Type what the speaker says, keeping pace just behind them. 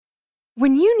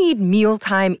When you need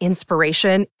mealtime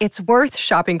inspiration, it's worth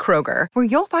shopping Kroger, where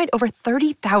you'll find over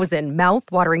 30,000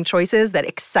 mouth-watering choices that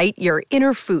excite your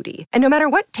inner foodie. And no matter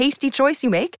what tasty choice you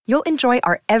make, you'll enjoy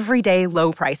our everyday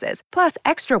low prices, plus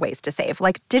extra ways to save,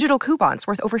 like digital coupons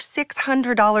worth over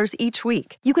 $600 each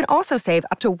week. You can also save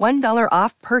up to $1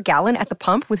 off per gallon at the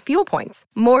pump with fuel points.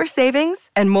 More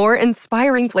savings and more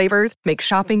inspiring flavors make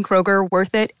shopping Kroger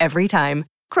worth it every time.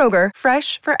 Kroger,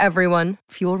 fresh for everyone.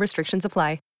 Fuel restrictions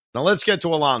apply. Now let's get to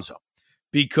Alonso,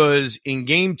 because in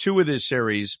game 2 of this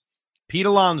series, Pete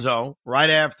Alonso, right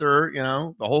after,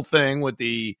 the whole thing with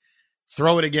the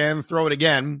throw it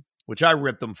again, which I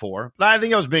ripped him for, but I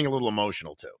think I was being a little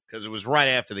emotional too, because it was right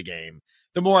after the game.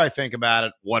 The more I think about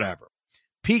it, whatever.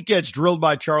 Pete gets drilled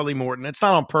by Charlie Morton. It's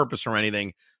not on purpose or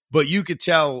anything, but you could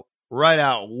tell right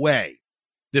out way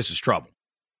this is trouble.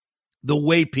 The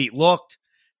way Pete looked,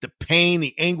 the pain,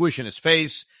 the anguish in his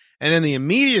face, and then the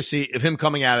immediacy of him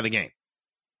coming out of the game.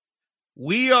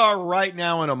 We are right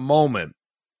now in a moment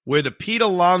where the Pete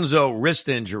Alonso wrist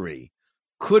injury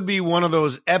could be one of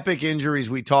those epic injuries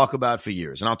we talk about for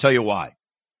years, and I'll tell you why.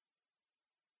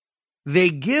 They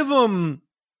give him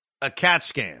a CAT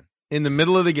scan in the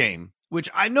middle of the game, which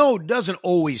I know doesn't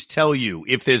always tell you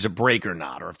if there's a break or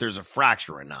not, or if there's a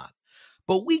fracture or not.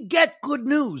 But we get good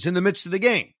news in the midst of the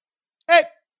game. Hey,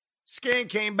 scan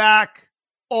came back.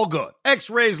 All good.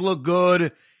 X-rays look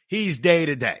good. He's day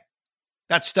to day.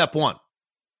 That's step one.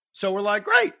 So we're like,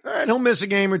 great. All right, he'll miss a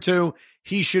game or two.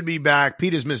 He should be back.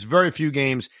 Pete has missed very few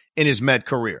games in his Met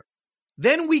career.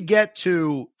 Then we get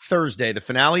to Thursday, the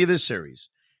finale of this series,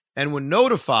 and we're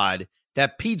notified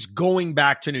that Pete's going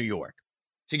back to New York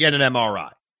to get an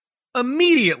MRI.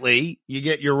 Immediately, you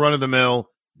get your run-of-the-mill,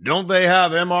 don't they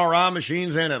have MRI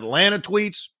machines in Atlanta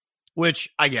tweets? Which,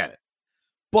 I get it.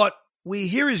 But we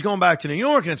hear he's going back to New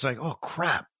York, and it's like, oh,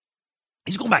 crap.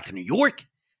 He's going back to New York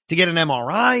to get an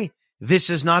MRI?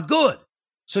 This is not good.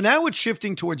 So now it's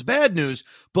shifting towards bad news,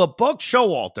 but Buck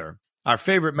Showalter, our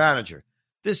favorite manager,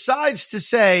 decides to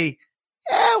say,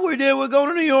 yeah, we're going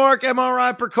to New York,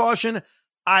 MRI precaution.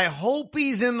 I hope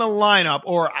he's in the lineup,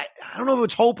 or I don't know if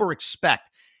it's hope or expect.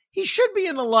 He should be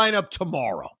in the lineup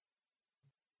tomorrow.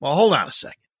 Well, hold on a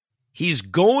second. He's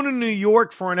going to New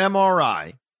York for an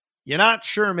MRI. You're not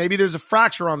sure. Maybe there's a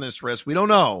fracture on this wrist. We don't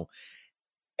know.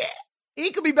 He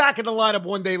could be back in the lineup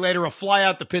one day later, a fly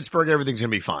out to Pittsburgh. Everything's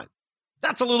going to be fine.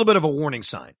 That's a little bit of a warning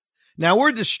sign. Now,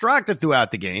 we're distracted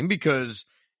throughout the game because,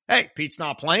 hey, Pete's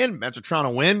not playing. Mets are trying to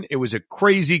win. It was a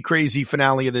crazy, crazy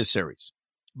finale of this series.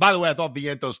 By the way, I thought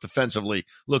Vientos defensively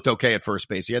looked okay at first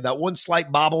base. He had that one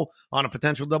slight bobble on a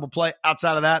potential double play.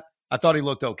 Outside of that, I thought he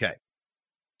looked okay.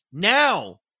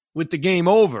 Now, with the game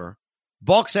over,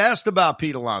 Buck's asked about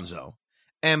Pete Alonso,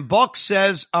 and Buck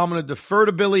says, I'm going to defer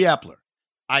to Billy Epler.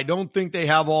 I don't think they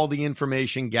have all the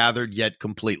information gathered yet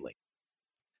completely.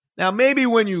 Now, maybe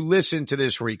when you listen to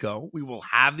this, Rico, we will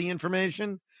have the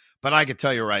information, but I can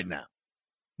tell you right now,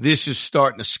 this is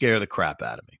starting to scare the crap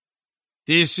out of me.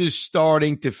 This is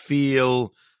starting to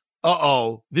feel,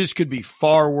 this could be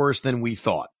far worse than we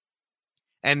thought.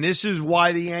 And this is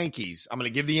why the Yankees, I'm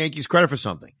going to give the Yankees credit for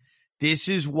something. This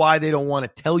is why they don't want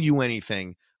to tell you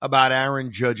anything about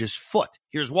Aaron Judge's foot.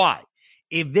 Here's why.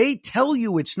 If they tell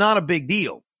you it's not a big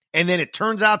deal, and then it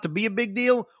turns out to be a big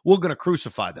deal, we're going to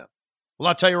crucify them. Well,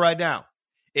 I'll tell you right now,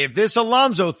 if this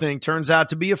Alonso thing turns out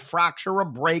to be a fracture, a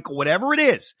break, whatever it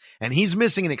is, and he's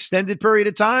missing an extended period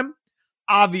of time,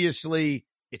 obviously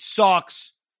it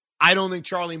sucks. I don't think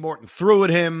Charlie Morton threw at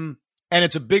him, and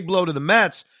it's a big blow to the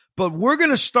Mets, but we're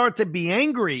going to start to be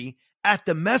angry at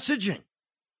the messaging.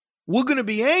 We're going to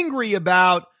be angry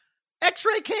about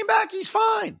X-ray came back, he's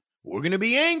fine. We're going to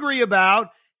be angry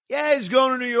about, he's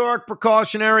going to New York,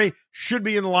 precautionary, should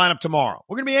be in the lineup tomorrow.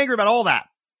 We're going to be angry about all that.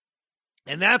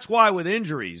 And that's why with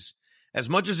injuries, as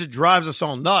much as it drives us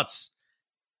all nuts,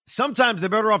 sometimes they're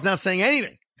better off not saying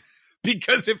anything.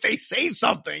 Because if they say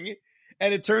something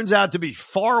and it turns out to be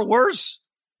far worse,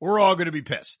 we're all going to be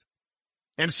pissed.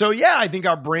 And so, I think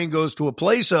our brain goes to a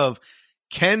place of,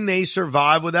 can they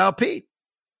survive without Pete?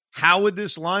 How would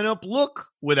this lineup look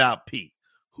without Pete?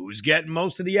 Who's getting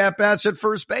most of the at-bats at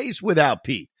first base without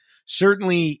Pete?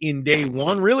 Certainly in day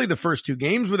one, really the first 2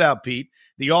 games without Pete,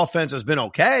 the offense has been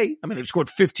okay. I mean, they've scored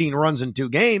 15 runs in 2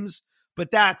 games,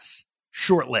 but that's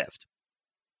short-lived.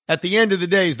 At the end of the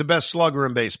day, he's the best slugger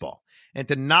in baseball. And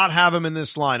to not have him in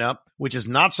this lineup, which is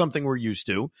not something we're used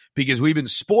to because we've been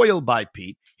spoiled by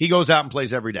Pete, he goes out and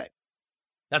plays every day.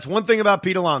 That's one thing about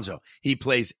Pete Alonso. He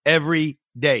plays every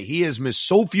day. He has missed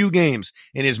so few games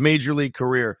in his major league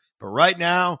career. But right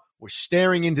now, we're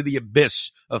staring into the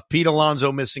abyss of Pete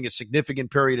Alonso missing a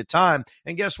significant period of time.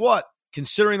 And guess what?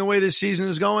 Considering the way this season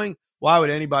is going, why would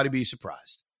anybody be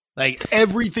surprised? Like,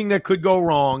 everything that could go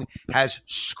wrong has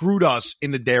screwed us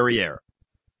in the derriere.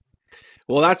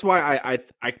 Well, that's why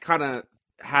I kind of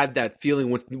had that feeling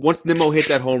once Nimmo hit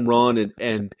that home run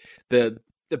and the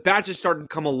bat just started to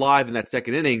come alive in that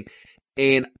second inning,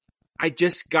 and I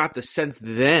just got the sense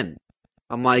then,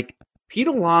 I'm like, Pete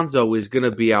Alonso is going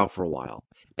to be out for a while,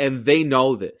 and they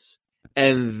know this.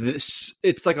 And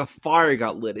it's like a fire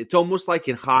got lit. It's almost like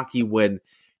in hockey when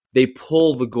they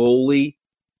pull the goalie,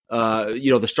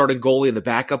 the starting goalie and the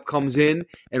backup comes in,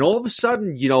 and all of a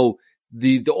sudden,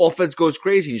 the offense goes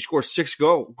crazy and you score 6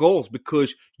 goals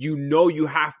because you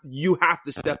have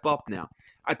to step up now.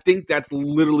 I think that's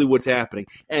literally what's happening.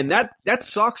 And that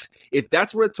sucks. If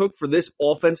that's what it took for this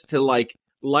offense to like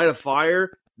light a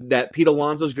fire, that Pete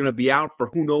Alonso is going to be out for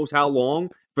who knows how long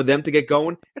for them to get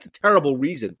going, that's a terrible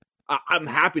reason. I'm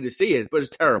happy to see it, but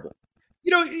it's terrible.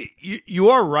 You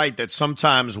are right that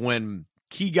sometimes when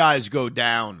key guys go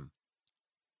down,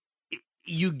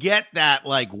 you get that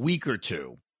like week or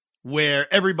two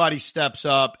where everybody steps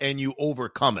up and you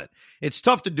overcome it. It's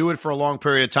tough to do it for a long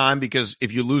period of time because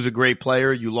if you lose a great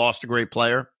player, you lost a great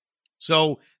player.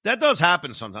 So that does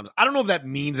happen sometimes. I don't know if that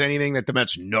means anything that the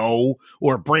Mets know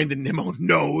or Brandon Nimmo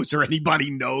knows or anybody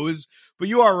knows, but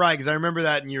you are right because I remember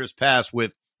that in years past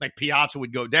with like Piazza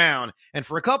would go down and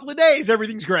for a couple of days,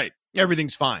 everything's great.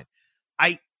 Everything's fine.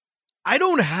 I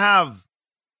don't have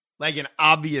like an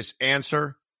obvious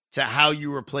answer to how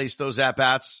you replace those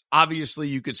at-bats. Obviously,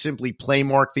 you could simply play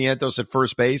Mark Vientos at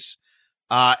first base.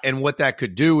 And what that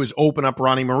could do is open up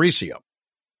Ronnie Mauricio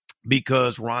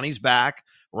because Ronnie's back.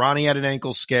 Ronnie had an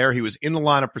ankle scare. He was in the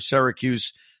lineup for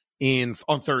Syracuse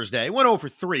on Thursday. Went 0 for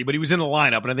 3, but he was in the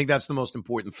lineup, and I think that's the most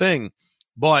important thing.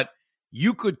 But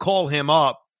you could call him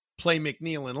up, play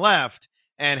McNeil in left,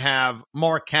 and have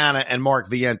Mark Canha and Mark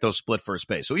Vientos split first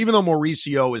base. So even though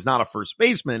Mauricio is not a first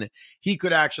baseman, he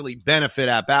could actually benefit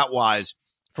at bat-wise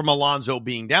from Alonso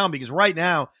being down because right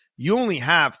now you only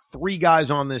have 3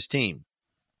 guys on this team,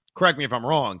 correct me if I'm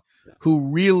wrong,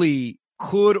 who really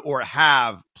could or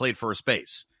have played first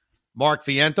base. Mark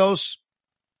Vientos,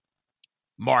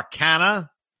 Mark Canha,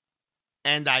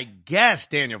 and I guess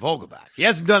Daniel Vogelbach. He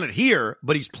hasn't done it here,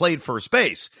 but he's played first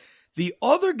base. The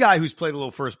other guy who's played a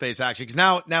little first base, actually, because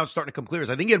now it's starting to come clear, is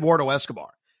I think Eduardo Escobar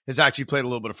has actually played a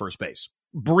little bit of first base,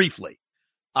 briefly.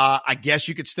 I guess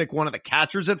you could stick one of the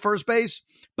catchers at first base,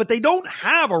 but they don't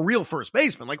have a real first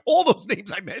baseman. Like all those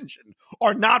names I mentioned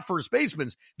are not first basemen.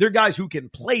 They're guys who can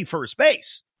play first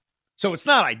base. So it's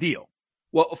not ideal.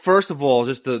 Well, first of all,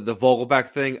 just the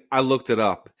Vogelbach thing, I looked it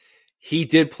up. He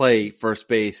did play first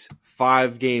base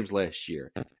 5 games last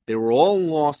year. They were all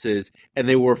losses, and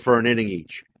they were for an inning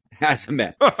each. As a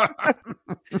Met.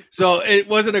 So it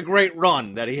wasn't a great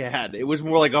run that he had. It was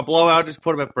more like a blowout. Just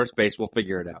put him at first base. We'll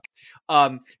figure it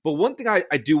out. But one thing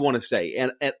I do want to say,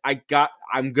 and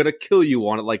I'm going to kill you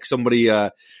on it like somebody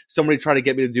tried to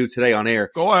get me to do today on air.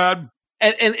 Go ahead.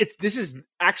 And this is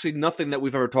actually nothing that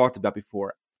we've ever talked about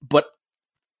before. But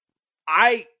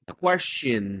I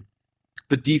question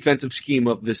the defensive scheme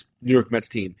of this New York Mets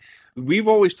team. We've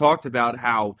always talked about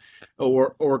how,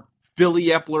 or Billy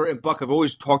Epler and Buck have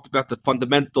always talked about the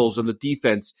fundamentals and the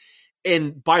defense.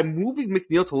 And by moving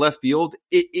McNeil to left field,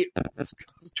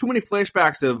 it's too many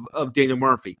flashbacks of Daniel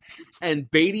Murphy.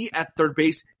 And Beatty at third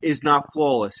base is not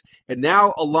flawless. And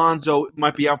now Alonso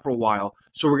might be out for a while.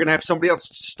 So we're going to have somebody else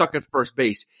stuck at first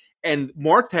base. And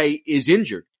Marte is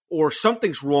injured or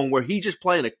something's wrong where he's just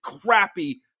playing a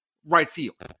crappy right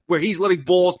field, where he's letting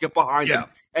balls get behind him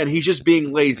and he's just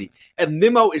being lazy. And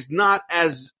Nimmo is not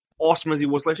as awesome as he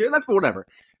was last year, and that's whatever.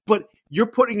 But you're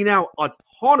putting now a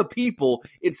ton of people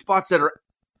in spots that are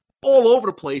all over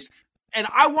the place, and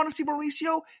I want to see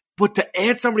Mauricio, but to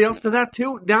add somebody else to that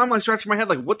too, now I'm like scratching my head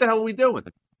like, what the hell are we doing?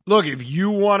 Look, if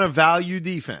you want to value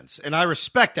defense, and I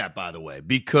respect that, by the way,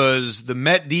 because the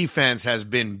Met defense has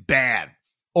been bad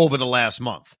over the last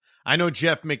month. I know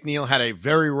Jeff McNeil had a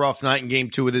very rough night in Game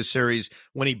 2 of this series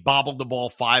when he bobbled the ball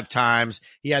 5 times.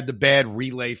 He had the bad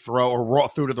relay throw or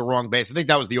threw to the wrong base. I think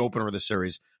that was the opener of the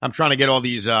series. I'm trying to get all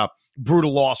these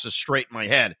brutal losses straight in my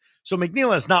head. So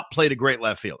McNeil has not played a great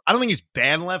left field. I don't think he's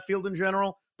bad in left field in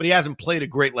general, but he hasn't played a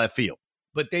great left field.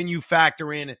 But then you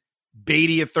factor in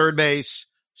Beatty at third base,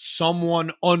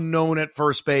 someone unknown at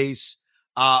first base,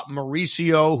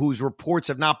 Mauricio, whose reports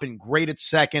have not been great at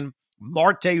second,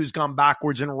 Marte, who's gone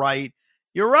backwards and right.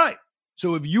 You're right.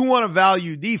 So if you want to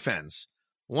value defense,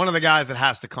 one of the guys that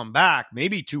has to come back,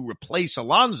 maybe to replace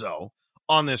Alonso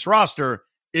on this roster,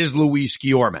 is Luis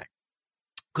Guillorme.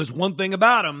 Because one thing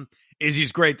about him is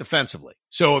he's great defensively.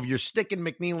 So if you're sticking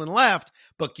McNeil in left,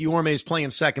 but Guillorme's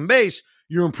playing second base,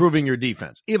 you're improving your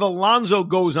defense. If Alonso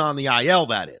goes on the IL,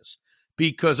 that is.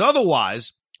 Because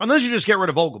otherwise, unless you just get rid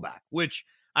of Vogelback, which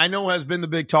I know has been the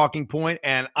big talking point,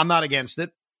 and I'm not against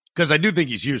it, because I do think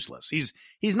he's useless.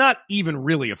 He's not even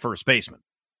really a first baseman.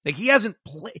 Like,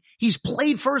 he's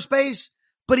played first base,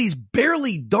 but he's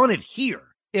barely done it here.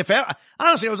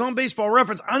 Honestly, I was on Baseball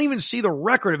Reference. I don't even see the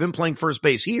record of him playing first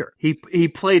base here. He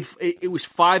played. It was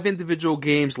 5 individual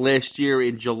games last year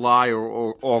in July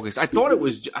or August. I thought it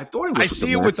was. I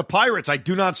see it with the Pirates. I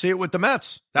do not see it with the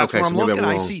Mets. That's where I'm looking.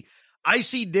 I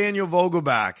see Daniel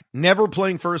Vogelback never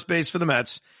playing first base for the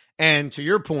Mets, and to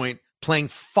your point, playing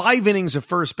 5 innings of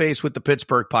first base with the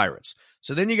Pittsburgh Pirates.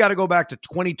 So then you got to go back to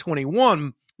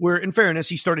 2021, where, in fairness,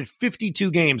 he started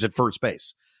 52 games at first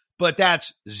base. But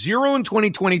that's 0 in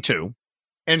 2022,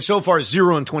 and so far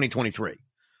 0 in 2023.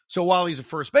 So while he's a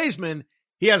first baseman,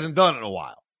 he hasn't done it in a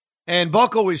while. And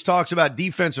Buck always talks about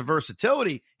defensive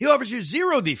versatility. He offers you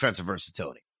 0 defensive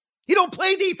versatility. He don't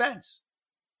play defense.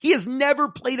 He has never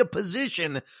played a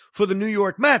position for the New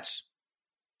York Mets.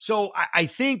 So I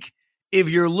think if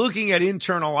you're looking at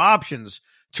internal options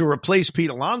to replace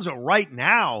Pete Alonso right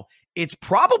now, it's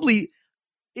probably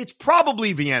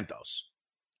Vientos.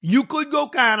 You could go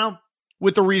Cano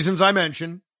with the reasons I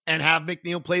mentioned and have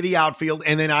McNeil play the outfield,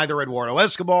 and then either Eduardo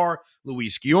Escobar,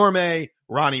 Luis Guillorme,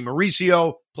 Ronnie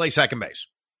Mauricio play second base.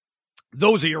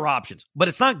 Those are your options, but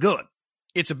it's not good.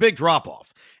 It's a big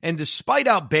drop-off. And despite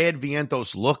how bad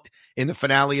Vientos looked in the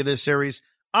finale of this series,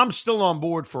 I'm still on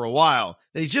board for a while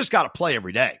that he's just got to play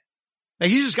every day. Like,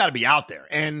 he's just got to be out there.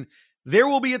 And there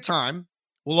will be a time,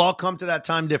 we'll all come to that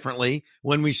time differently,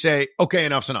 when we say, okay,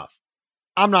 enough's enough.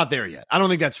 I'm not there yet. I don't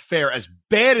think that's fair. As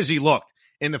bad as he looked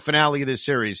in the finale of this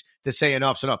series, to say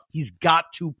enough's enough. He's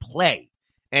got to play.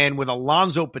 And with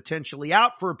Alonso potentially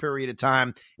out for a period of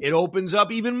time, it opens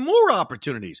up even more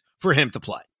opportunities for him to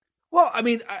play. Well, I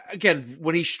mean, again,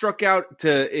 when he struck out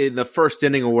in the first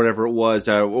inning or whatever it was,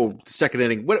 or second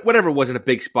inning, whatever it was, in a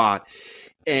big spot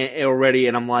already,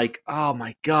 and I'm like, oh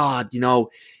my God,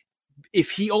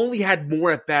 if he only had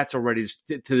more at-bats already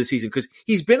to the season, because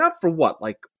he's been up for what,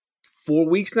 like 4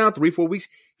 weeks now, 3-4 weeks.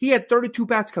 He had 32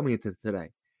 bats coming into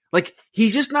today. Like,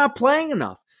 he's just not playing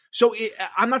enough. So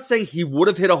I'm not saying he would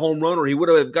have hit a home run or he would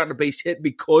have gotten a base hit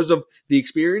because of the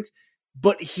experience,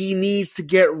 but he needs to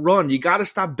get run. You got to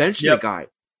stop benching the guy.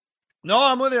 No,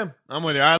 I'm with you.